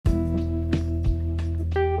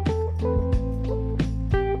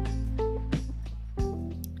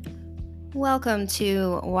Welcome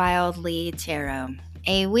to Wildly Tarot,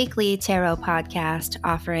 a weekly tarot podcast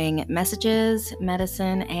offering messages,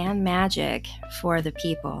 medicine, and magic for the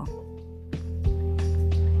people.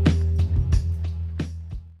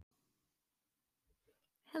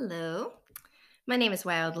 Hello, my name is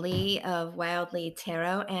Wildly of Wildly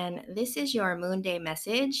Tarot, and this is your Moon Day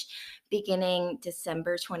message beginning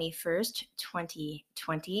December 21st,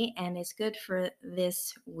 2020, and is good for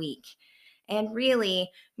this week. And really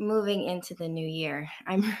moving into the new year.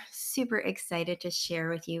 I'm super excited to share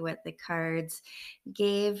with you what the cards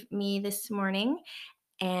gave me this morning.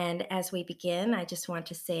 And as we begin, I just want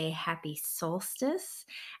to say happy solstice,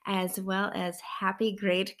 as well as happy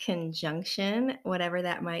great conjunction, whatever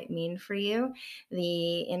that might mean for you.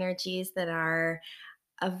 The energies that are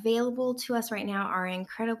available to us right now are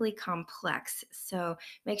incredibly complex. So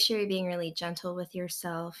make sure you're being really gentle with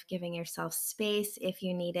yourself, giving yourself space if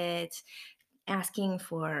you need it, asking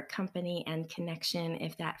for company and connection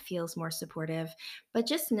if that feels more supportive. But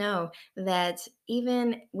just know that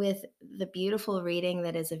even with the beautiful reading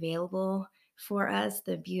that is available for us,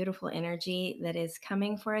 the beautiful energy that is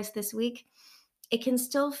coming for us this week, it can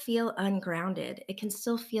still feel ungrounded. It can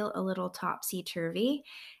still feel a little topsy-turvy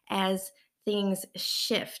as things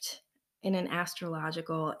shift in an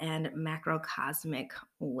astrological and macrocosmic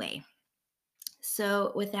way.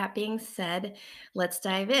 So, with that being said, let's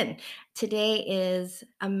dive in. Today is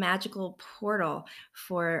a magical portal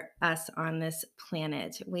for us on this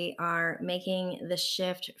planet. We are making the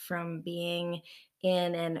shift from being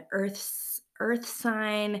in an earth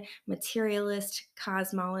sign, materialist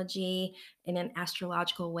cosmology in an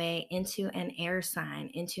astrological way into an air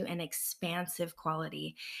sign, into an expansive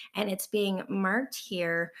quality. And it's being marked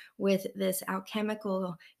here with this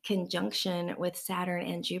alchemical conjunction with Saturn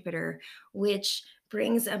and Jupiter, which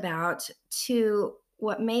brings about two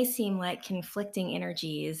what may seem like conflicting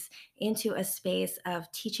energies into a space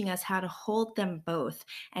of teaching us how to hold them both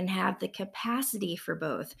and have the capacity for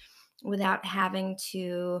both without having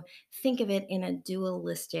to think of it in a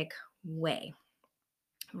dualistic way.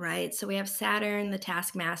 Right. So we have Saturn, the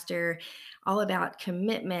taskmaster, all about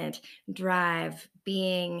commitment, drive,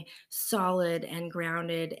 being solid and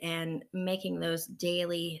grounded, and making those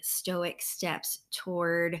daily stoic steps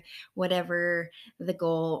toward whatever the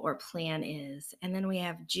goal or plan is. And then we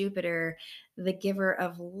have Jupiter, the giver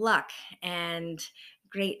of luck and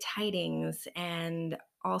great tidings and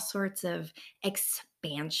all sorts of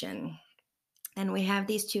expansion. And we have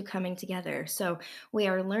these two coming together. So we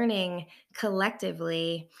are learning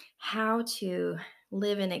collectively how to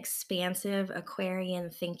live in expansive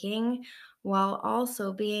Aquarian thinking while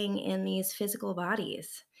also being in these physical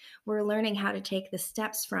bodies. We're learning how to take the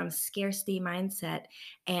steps from scarcity mindset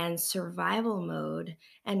and survival mode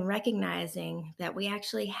and recognizing that we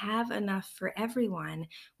actually have enough for everyone.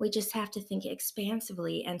 We just have to think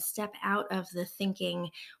expansively and step out of the thinking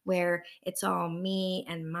where it's all me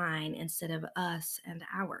and mine instead of us and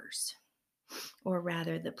ours, or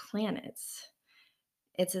rather the planet's.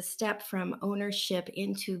 It's a step from ownership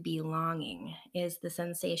into belonging, is the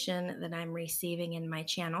sensation that I'm receiving in my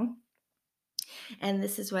channel. And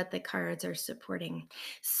this is what the cards are supporting.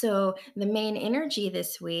 So, the main energy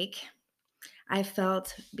this week I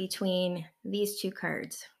felt between these two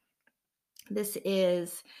cards. This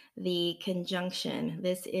is the conjunction.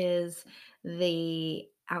 This is the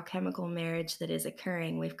alchemical marriage that is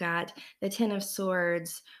occurring. We've got the Ten of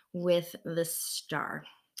Swords with the Star.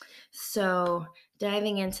 So,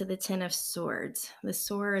 diving into the Ten of Swords, the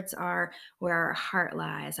swords are where our heart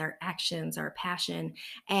lies, our actions, our passion,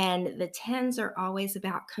 and the tens are always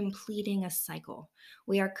about completing a cycle.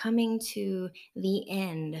 We are coming to the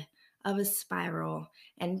end of a spiral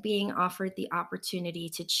and being offered the opportunity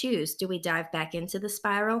to choose. Do we dive back into the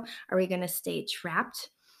spiral? Are we going to stay trapped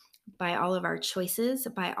by all of our choices,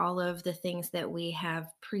 by all of the things that we have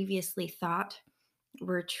previously thought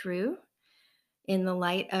were true? In the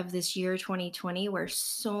light of this year 2020, where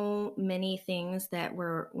so many things that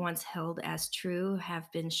were once held as true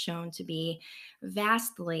have been shown to be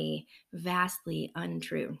vastly, vastly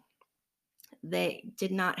untrue. They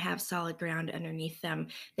did not have solid ground underneath them.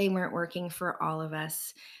 They weren't working for all of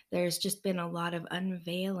us. There's just been a lot of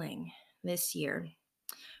unveiling this year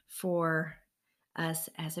for us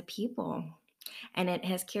as a people. And it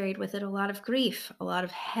has carried with it a lot of grief, a lot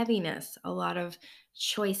of heaviness, a lot of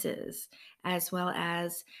choices, as well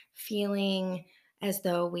as feeling as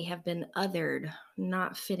though we have been othered,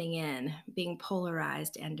 not fitting in, being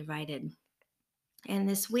polarized and divided. And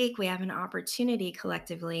this week, we have an opportunity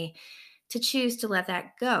collectively to choose to let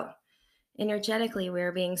that go. Energetically,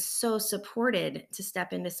 we're being so supported to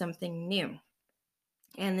step into something new.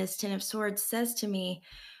 And this Ten of Swords says to me,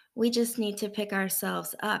 We just need to pick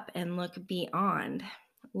ourselves up and look beyond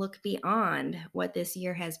what this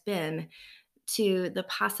year has been to the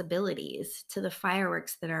possibilities, to the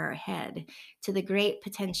fireworks that are ahead, to the great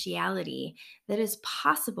potentiality that is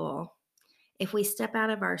possible if we step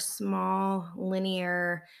out of our small,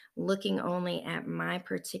 linear, looking only at my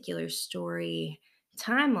particular story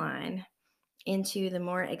timeline into the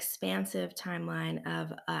more expansive timeline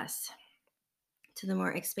of us, to the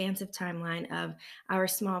more expansive timeline of our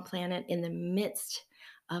small planet in the midst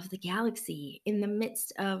of the galaxy, in the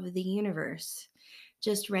midst of the universe.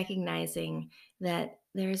 Just recognizing that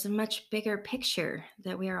there's a much bigger picture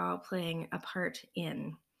that we are all playing a part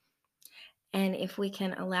in. And if we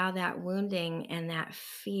can allow that wounding and that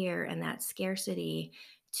fear and that scarcity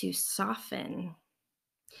to soften,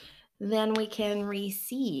 then we can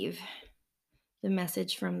receive the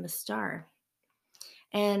message from the star.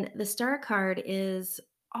 And the star card is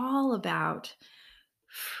all about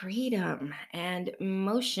freedom and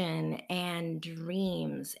motion and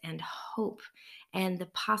dreams and hope and the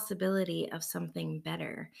possibility of something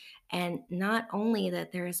better. And not only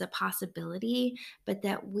that there is a possibility, but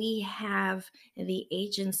that we have the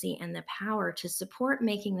agency and the power to support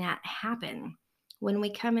making that happen when we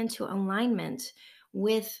come into alignment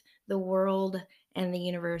with the world and the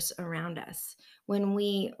universe around us. When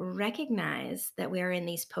we recognize that we are in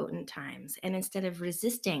these potent times, and instead of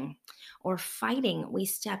resisting or fighting, we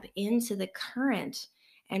step into the current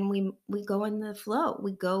and we go in the flow.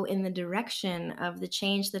 We go in the direction of the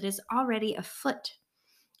change that is already afoot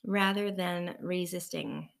rather than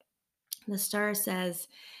resisting. The star says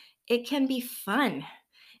it can be fun.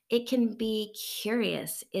 It can be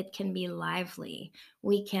curious. It can be lively.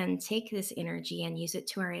 We can take this energy and use it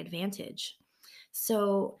to our advantage.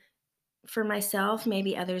 So, for myself,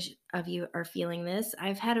 maybe others of you are feeling this.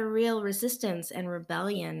 I've had a real resistance and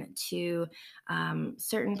rebellion to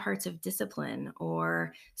certain parts of discipline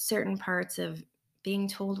or certain parts of being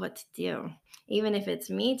told what to do, even if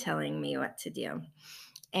it's me telling me what to do.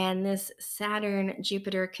 And this Saturn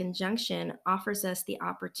Jupiter conjunction offers us the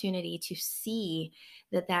opportunity to see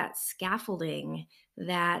that that scaffolding,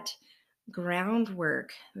 that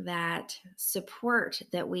groundwork, that support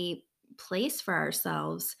that we place for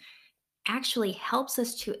ourselves actually helps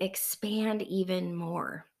us to expand even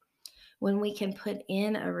more when we can put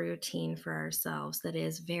in a routine for ourselves that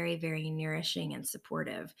is very, very nourishing and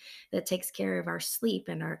supportive, that takes care of our sleep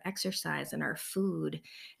and our exercise and our food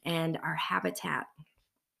and our habitat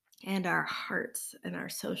and our hearts and our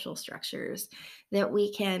social structures, that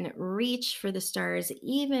we can reach for the stars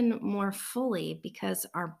even more fully because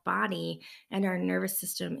our body and our nervous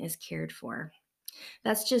system is cared for.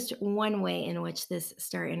 That's just one way in which this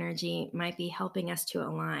star energy might be helping us to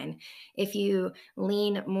align. If you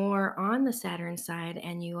lean more on the Saturn side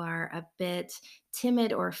and you are a bit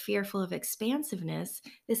timid or fearful of expansiveness,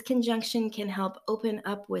 this conjunction can help open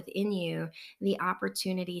up within you the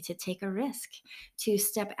opportunity to take a risk, to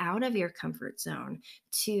step out of your comfort zone,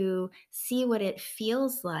 to see what it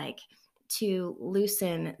feels like to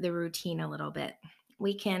loosen the routine a little bit.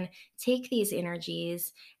 We can take these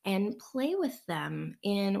energies and play with them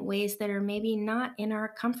in ways that are maybe not in our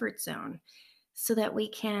comfort zone so that we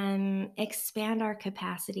can expand our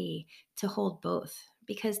capacity to hold both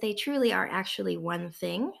because they truly are actually one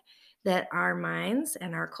thing that our minds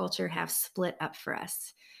and our culture have split up for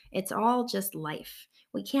us. It's all just life.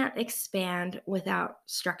 We can't expand without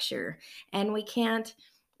structure, and we can't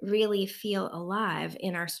really feel alive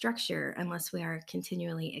in our structure unless we are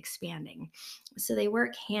continually expanding. So they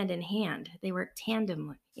work hand in hand, they work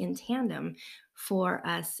in tandem for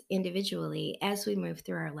us individually as we move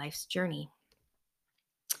through our life's journey.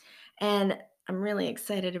 And I'm really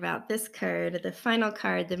excited about this card, the final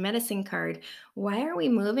card, the medicine card. Why are we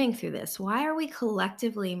moving through this? Why are we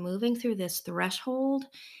collectively moving through this threshold?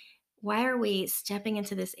 Why are we stepping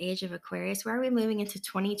into this age of Aquarius? Why are we moving into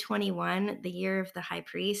 2021, the year of the high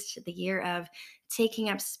priest, the year of taking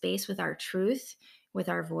up space with our truth, with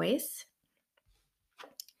our voice?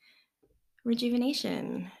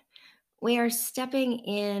 Rejuvenation. We are stepping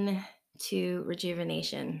in to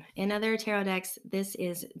rejuvenation. In other tarot decks, this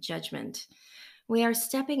is judgment. We are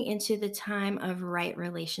stepping into the time of right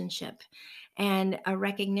relationship and a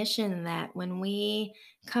recognition that when we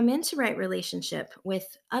come into right relationship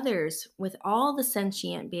with others, with all the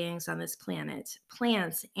sentient beings on this planet,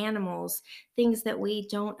 plants, animals, things that we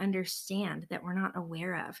don't understand, that we're not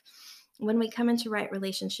aware of, when we come into right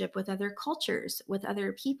relationship with other cultures, with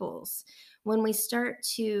other peoples, when we start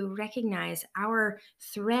to recognize our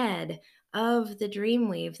thread of the dream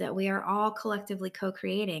weave that we are all collectively co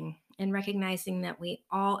creating, and recognizing that we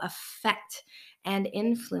all affect and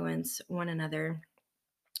influence one another,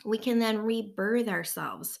 We can then rebirth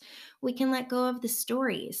ourselves. We can let go of the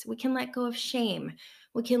stories. We can let go of shame.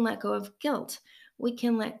 We can let go of guilt. We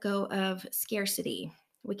can let go of scarcity.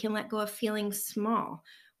 We can let go of feeling small.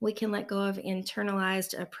 We can let go of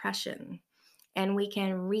internalized oppression. And we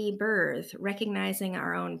can rebirth, recognizing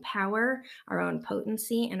our own power, our own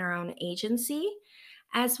potency, and our own agency,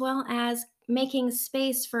 as well as making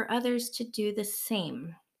space for others to do the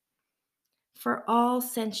same, for all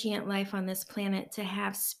sentient life on this planet to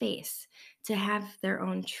have space, to have their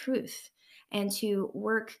own truth, and to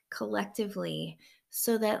work collectively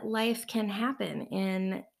so that life can happen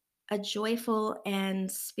in a joyful and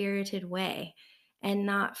spirited way, and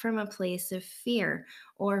not from a place of fear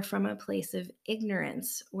or from a place of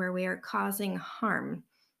ignorance where we are causing harm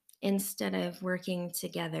instead of working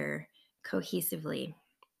together cohesively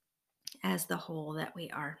as the whole that we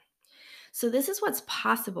are. So, this is what's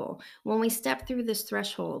possible when we step through this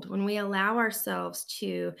threshold, when we allow ourselves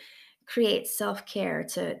to create self care,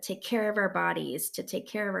 to take care of our bodies, to take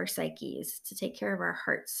care of our psyches, to take care of our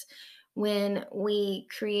hearts. When we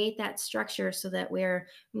create that structure so that we're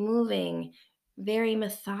moving very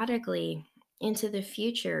methodically into the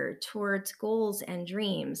future towards goals and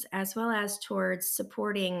dreams, as well as towards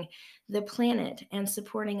supporting the planet and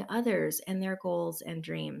supporting others and their goals and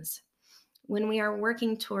dreams, when we are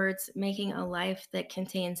working towards making a life that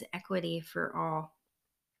contains equity for all,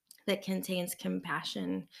 that contains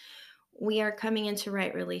compassion, we are coming into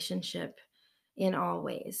right relationship in all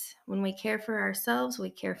ways. When we care for ourselves, we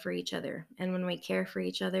care for each other. And when we care for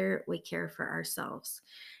each other, we care for ourselves.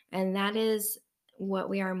 And that is what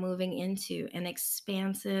we are moving into, an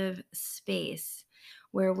expansive space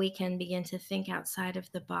where we can begin to think outside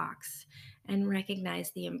of the box and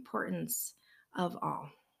recognize the importance of all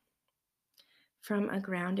from a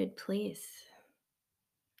grounded place.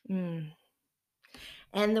 Mm.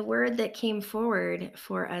 And the word that came forward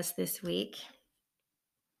for us this week,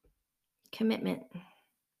 commitment.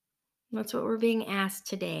 That's what we're being asked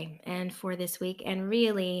today and for this week, and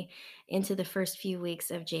really into the first few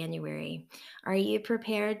weeks of January. Are you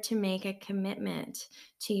prepared to make a commitment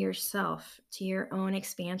to yourself, to your own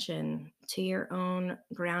expansion, to your own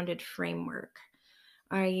grounded framework?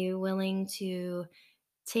 Are you willing to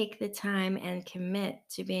take the time and commit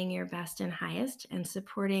to being your best and highest and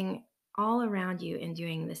supporting all around you in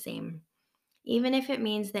doing the same? Even if it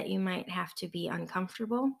means that you might have to be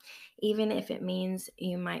uncomfortable, even if it means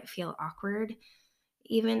you might feel awkward,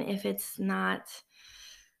 even if it's not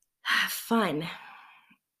fun,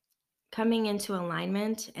 coming into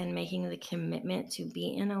alignment and making the commitment to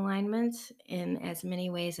be in alignment in as many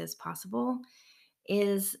ways as possible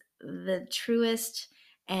is the truest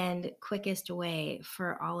and quickest way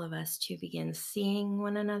for all of us to begin seeing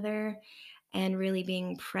one another and really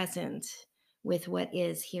being present with what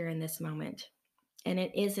is here in this moment. And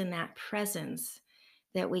it is in that presence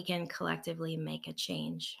that we can collectively make a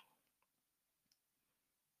change.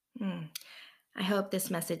 Hmm. I hope this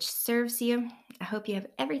message serves you. I hope you have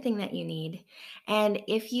everything that you need. And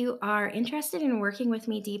if you are interested in working with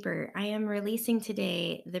me deeper, I am releasing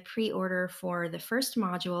today the pre order for the first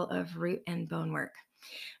module of Root and Bone Work.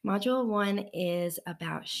 Module 1 is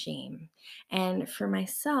about shame. And for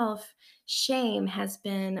myself, shame has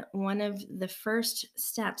been one of the first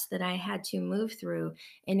steps that I had to move through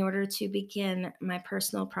in order to begin my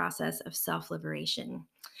personal process of self liberation.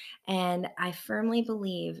 And I firmly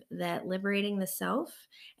believe that liberating the self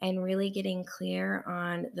and really getting clear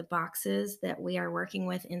on the boxes that we are working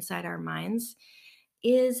with inside our minds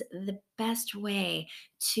is the best way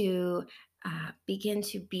to begin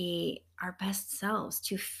to be our best selves,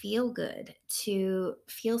 to feel good, to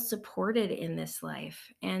feel supported in this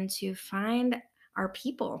life, and to find our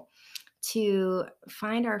people, to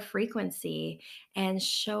find our frequency and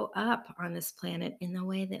show up on this planet in the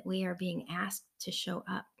way that we are being asked to show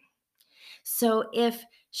up. So, if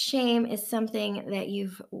shame is something that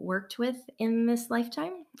you've worked with in this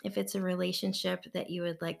lifetime, if it's a relationship that you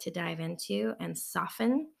would like to dive into and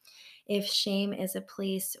soften, if shame is a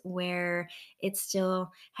place where it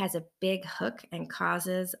still has a big hook and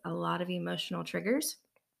causes a lot of emotional triggers,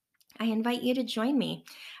 I invite you to join me.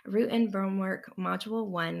 Root and Bone Work Module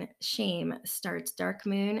 1 Shame starts Dark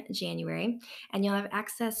Moon January, and you'll have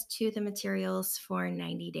access to the materials for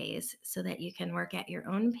 90 days so that you can work at your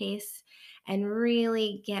own pace and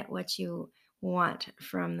really get what you want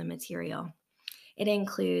from the material. It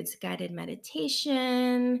includes guided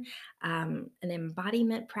meditation, an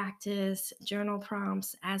embodiment practice, journal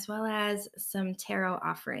prompts, as well as some tarot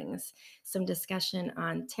offerings, some discussion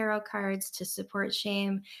on tarot cards to support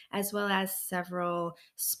shame, as well as several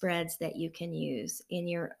spreads that you can use in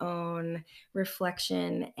your own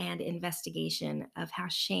reflection and investigation of how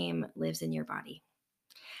shame lives in your body.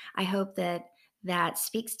 I hope that that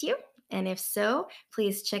speaks to you. And if so,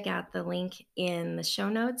 please check out the link in the show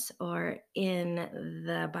notes or in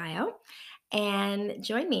the bio and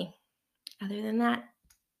join me. Other than that,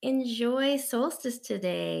 enjoy solstice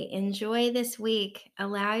today. Enjoy this week.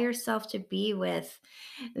 Allow yourself to be with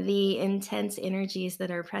the intense energies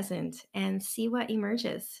that are present and see what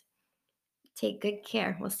emerges. Take good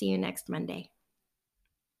care. We'll see you next Monday.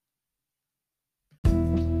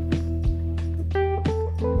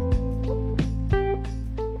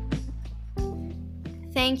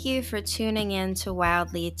 Thank you for tuning in to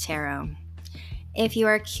Wildly Tarot. If you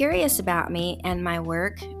are curious about me and my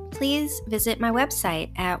work, please visit my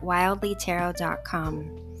website at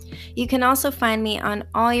wildlytarot.com. You can also find me on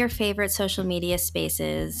all your favorite social media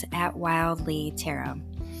spaces at Wildly Tarot.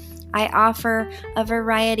 I offer a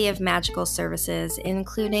variety of magical services,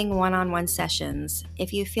 including one-on-one sessions,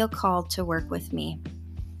 if you feel called to work with me.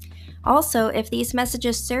 Also, if these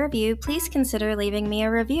messages serve you, please consider leaving me a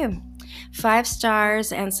review. 5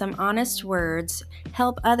 stars and some honest words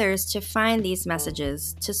help others to find these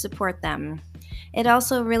messages to support them. It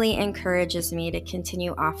also really encourages me to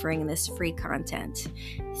continue offering this free content.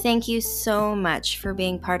 Thank you so much for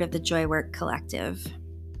being part of the Joywork Collective.